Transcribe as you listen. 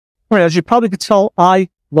All right, as you probably could tell, I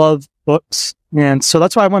love books. And so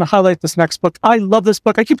that's why I want to highlight this next book. I love this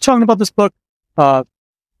book. I keep talking about this book.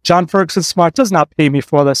 John Ferguson Smart does not pay me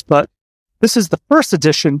for this, but this is the first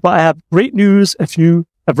edition. But I have great news. If you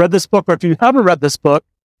have read this book, or if you haven't read this book,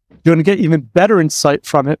 you're going to get even better insight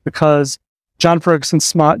from it, because John Ferguson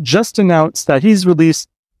Smart just announced that he's released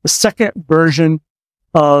the second version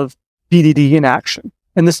of BDD In Action.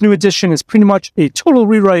 And this new edition is pretty much a total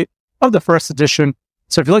rewrite of the first edition.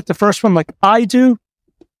 So if you like the first one like I do,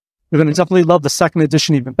 you're going to definitely love the second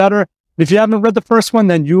edition even better. If you haven't read the first one,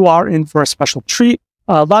 then you are in for a special treat.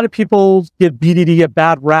 A lot of people give BDD a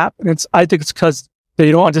bad rap, and I think it's because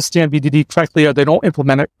they don't understand BDD correctly, or they don't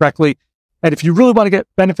implement it correctly. And if you really want to get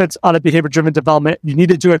benefits out of behavior-driven development, you need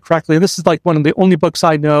to do it correctly. And this is like one of the only books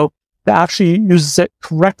I know that actually uses it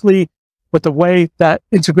correctly, with the way that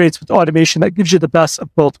integrates with automation that gives you the best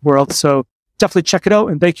of both worlds. So definitely check it out.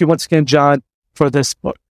 And thank you once again, John, for this book.